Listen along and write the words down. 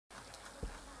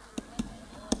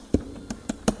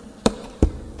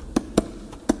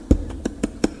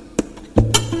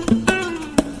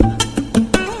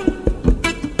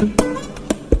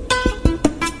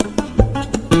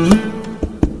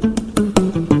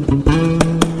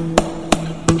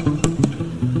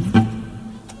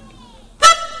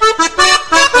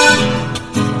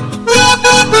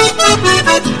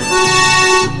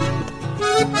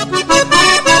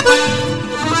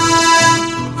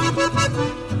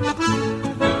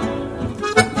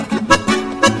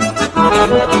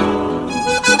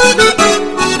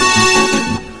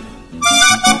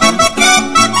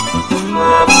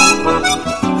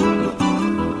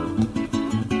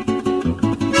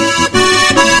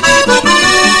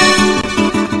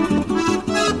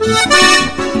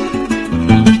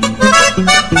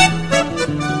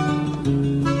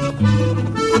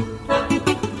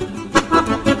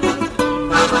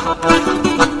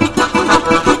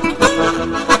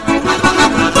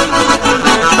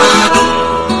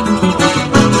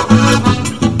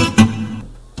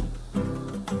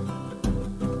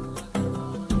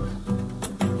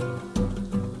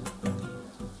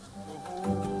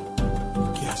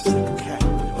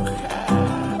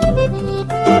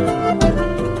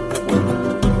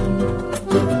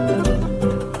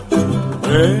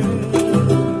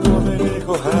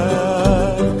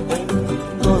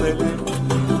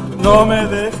No me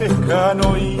dejes,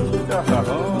 canoita,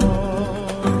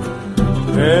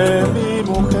 que mi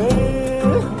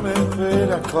mujer me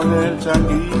espera con el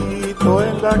changuito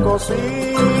en la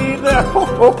cocina.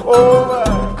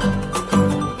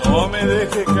 No me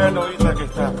dejes, canoita, que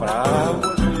está bravo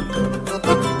el río.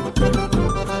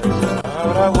 Está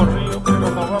bravo el río, pero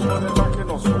no va a poner más que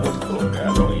nosotros,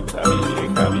 canoita, mi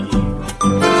vieja mía.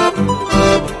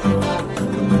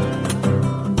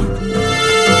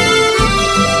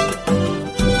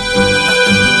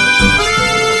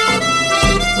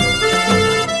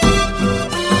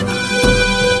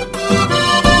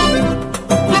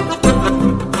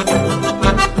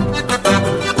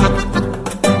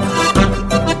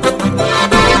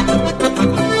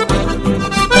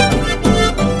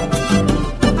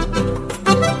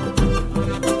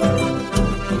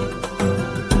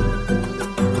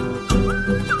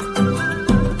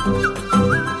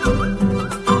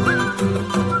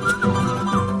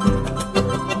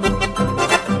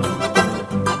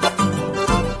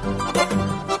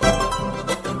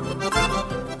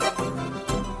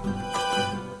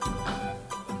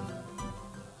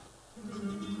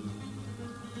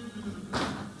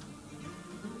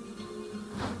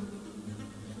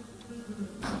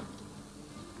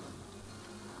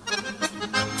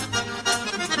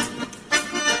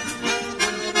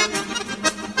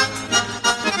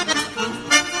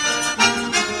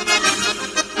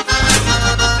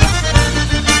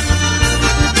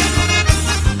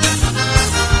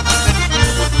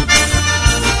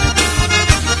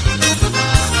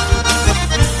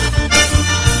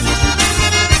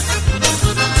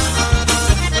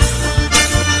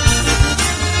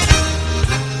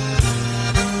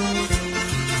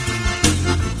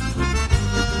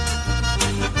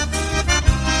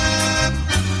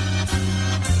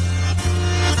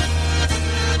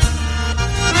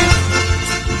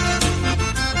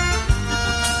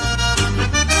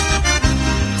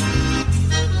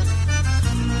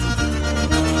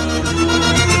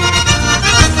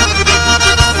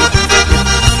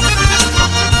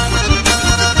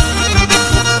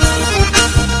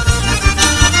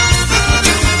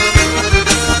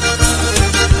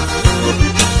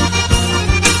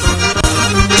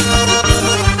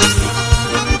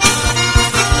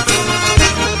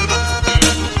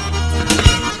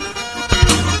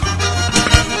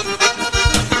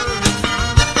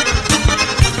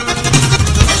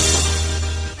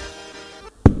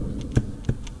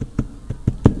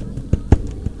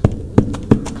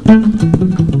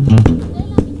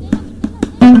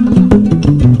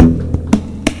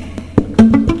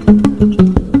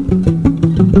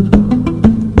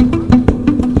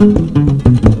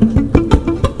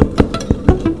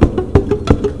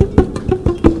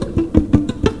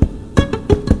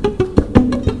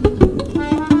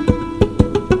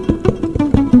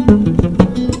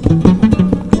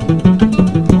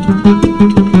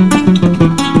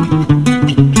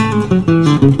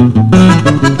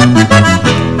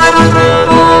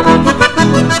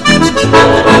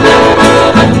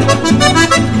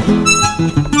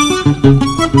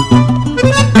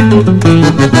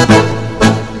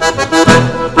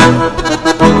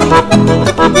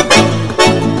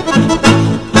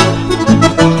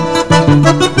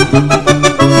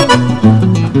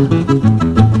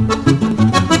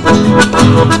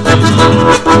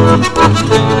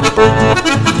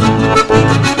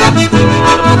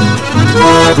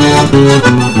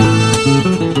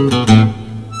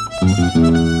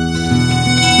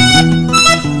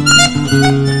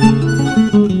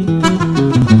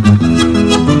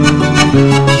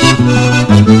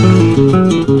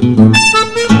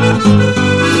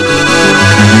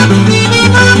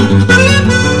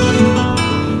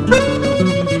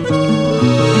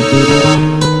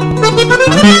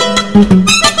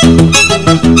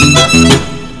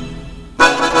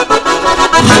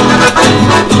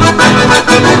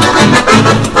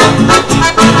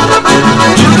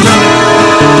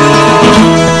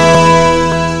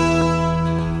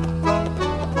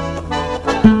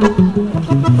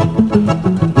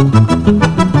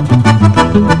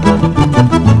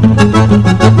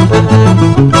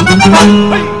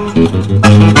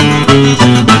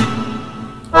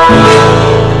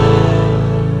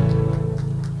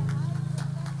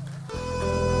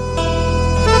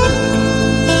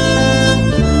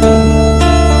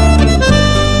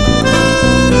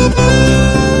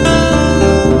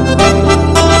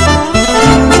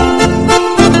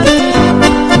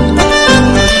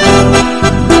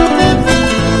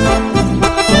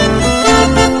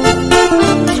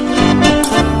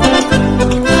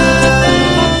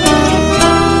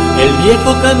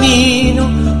 camino,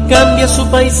 cambia su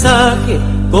paisaje,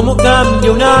 como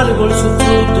cambia un árbol su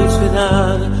fruto y su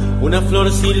edad. Una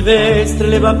flor silvestre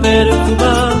le va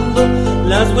perfumando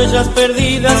las huellas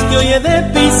perdidas que hoy he de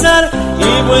pisar,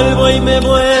 y vuelvo y me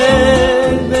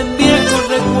vuelven viejos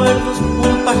recuerdos,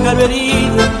 un pájaro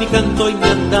herido en mi canto y mi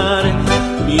andar.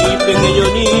 Mi pequeño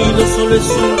nido solo es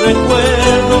un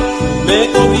recuerdo, me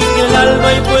cobija el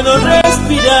alma y puedo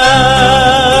respirar.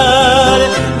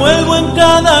 Vuelvo en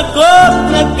cada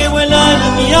copla que vuela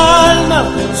en mi alma,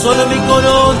 solo mi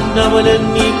corona vuela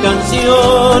en mi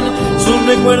canción. Sus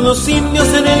recuerdos indios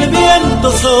en el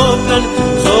viento soplan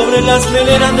sobre las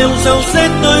veleras de un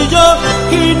sauceto, y yo,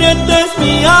 jinete es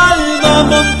mi alma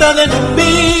montada en un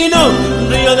vino,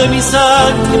 río de mi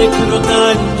sangre que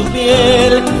brota en tu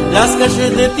piel. Las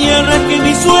calles de tierra que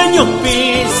mis sueños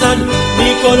pisan,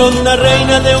 mi coronda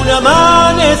reina de un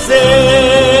amanecer.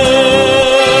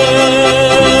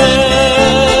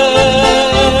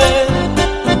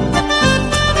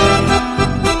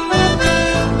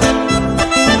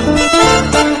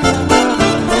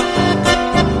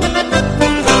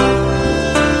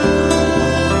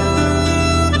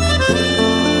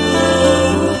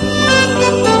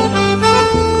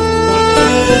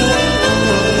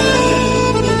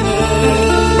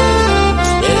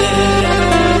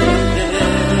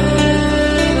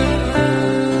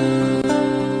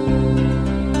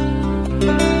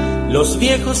 Los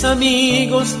viejos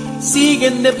amigos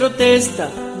siguen de protesta,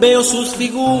 veo sus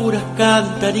figuras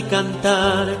cantar y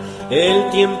cantar. El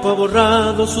tiempo ha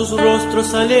borrado sus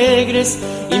rostros alegres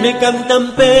y me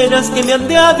cantan penas que me han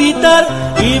de habitar.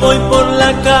 Y voy por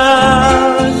la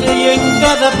calle y en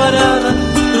cada parada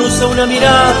cruza una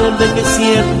mirada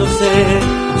envejeciéndose.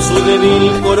 Su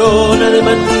débil corona de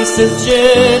matices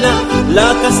llena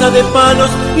la casa de palos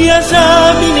y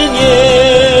allá mi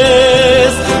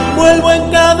niñez. Vuelvo en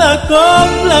cada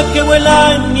copla que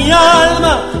vuela en mi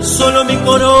alma, solo mi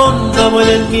corona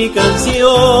vuela en mi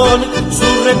canción.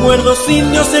 Sus recuerdos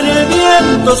indios en el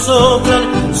viento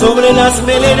soplan sobre las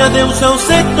melenas de un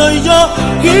sauceto, y yo,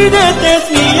 jinete es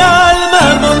mi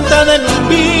alma montada en un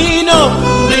vino,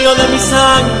 río de mi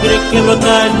sangre que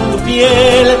brota en tu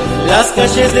piel. Las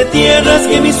calles de tierras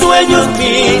que mis sueños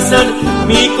pisan,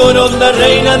 mi corona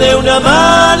reina de un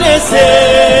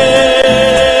amanecer.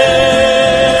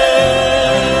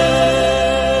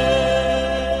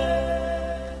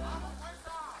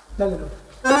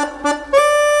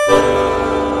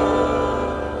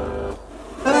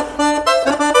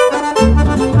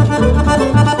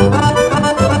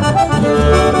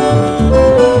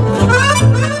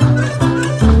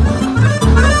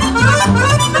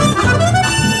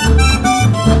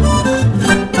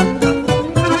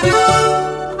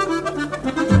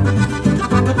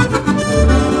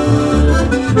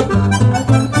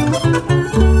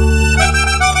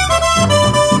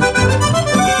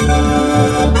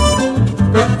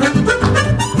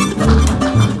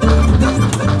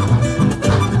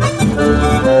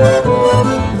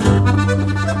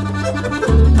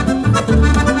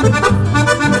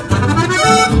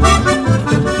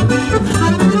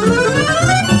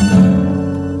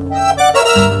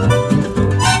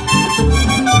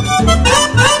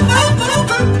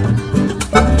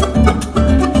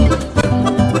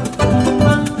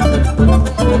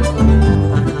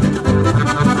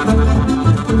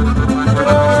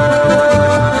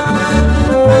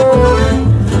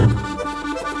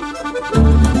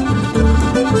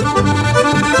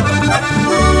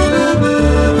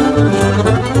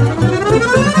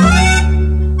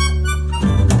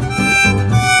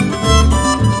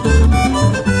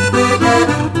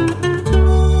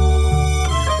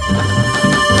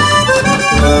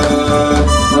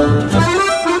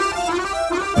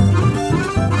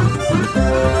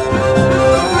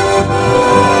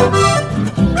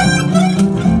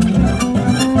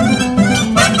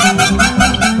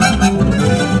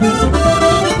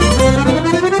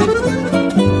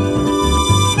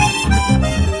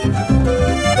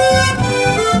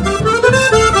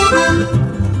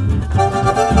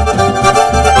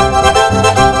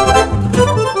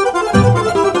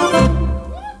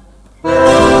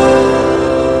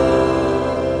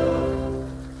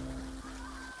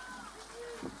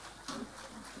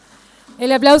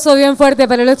 El aplauso bien fuerte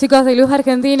para los chicos de Luz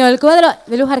Argentino. El cuadro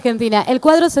de Luz Argentina. El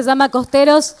cuadro se llama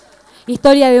Costeros,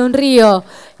 Historia de un Río,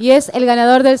 y es el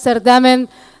ganador del certamen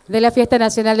de la Fiesta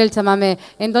Nacional del Chamamé.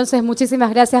 Entonces, muchísimas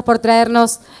gracias por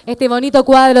traernos este bonito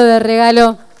cuadro de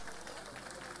regalo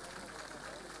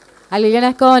a Liliana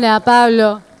Escona, a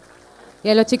Pablo y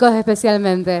a los chicos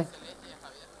especialmente.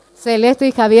 Celeste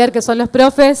y Javier, que son los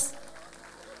profes.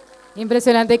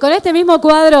 Impresionante. Con este mismo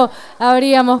cuadro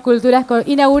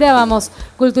inaugurábamos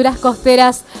Culturas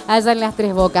Costeras allá en las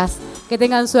Tres Bocas. Que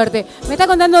tengan suerte. Me está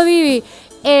contando Vivi,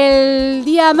 el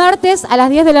día martes a las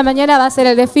 10 de la mañana va a ser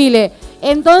el desfile.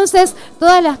 Entonces,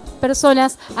 todas las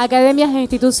personas, academias e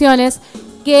instituciones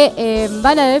que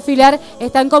van a desfilar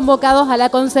están convocados a la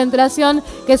concentración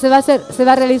que se va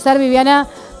a realizar, Viviana,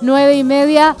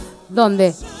 9:30.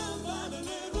 ¿Dónde?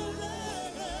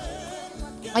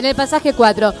 En el pasaje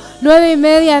 4.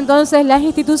 9:30, entonces, las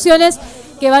instituciones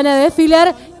que van a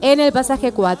desfilar en el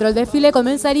pasaje 4. El desfile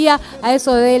comenzaría a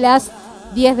eso de las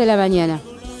 10 de la mañana.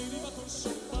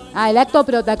 El acto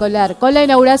protocolar con la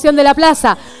inauguración de la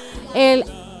plaza.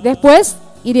 Después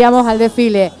iríamos al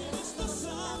desfile.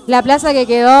 La plaza que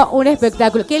quedó un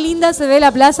espectáculo. Qué linda se ve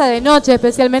la plaza de noche,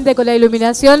 especialmente con la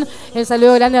iluminación. El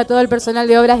saludo grande a todo el personal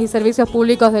de obras y servicios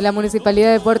públicos de la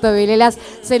Municipalidad de Puerto Vilelas.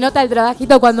 Se nota el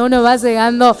trabajito cuando uno va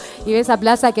llegando y ve esa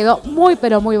plaza, quedó muy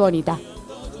pero muy bonita.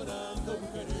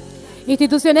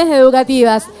 Instituciones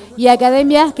educativas y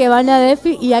academias que van a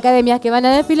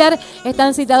desfilar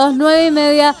están citados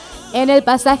 9:30 en el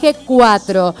pasaje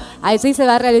 4. Ahí sí se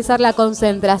va a realizar la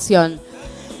concentración.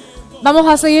 Vamos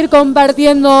a seguir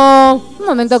compartiendo un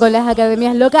momento con las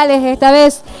academias locales. Esta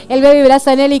vez el Baby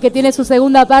Brazanelli, que tiene su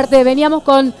segunda parte. Veníamos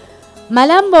con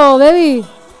Malambo, Baby,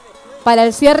 para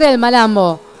el cierre del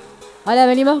Malambo. Ahora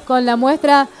venimos con la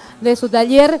muestra de su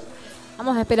taller.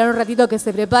 Vamos a esperar un ratito que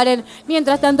se preparen.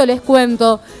 Mientras tanto les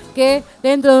cuento que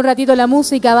dentro de un ratito la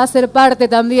música va a ser parte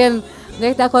también de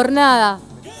esta jornada.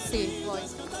 Sí, voy.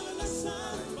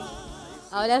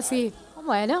 Ahora sí.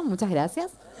 Bueno, muchas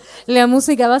gracias. La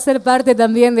música va a ser parte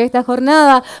también de esta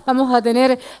jornada. Vamos a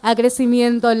tener a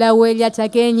Crecimiento, La Huella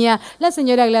Chaqueña, la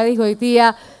señora Gladys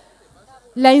Goitía,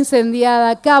 La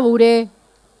Incendiada, Caburé.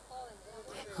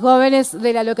 Jóvenes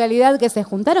de la localidad que se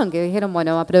juntaron, que dijeron,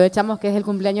 bueno, aprovechamos que es el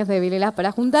cumpleaños de Vilelas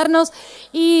para juntarnos.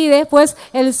 Y después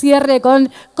el cierre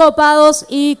con Copados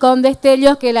y con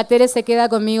Destellos, que la Tere se queda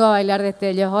conmigo a bailar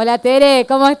Destellos. Hola Tere,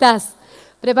 ¿cómo estás?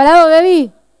 ¿Preparado,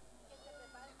 baby?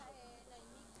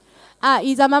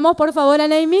 Y llamamos por favor a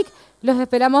Naimic, los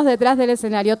esperamos detrás del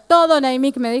escenario. Todo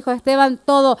Naimic, me dijo Esteban,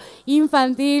 todo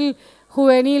infantil,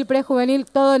 juvenil, prejuvenil,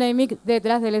 todo Naimic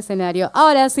detrás del escenario.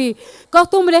 Ahora sí,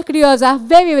 costumbres criollas,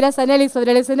 Baby Brazanelli sobre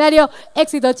el escenario.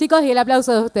 Éxito, chicos, y el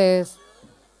aplauso de ustedes.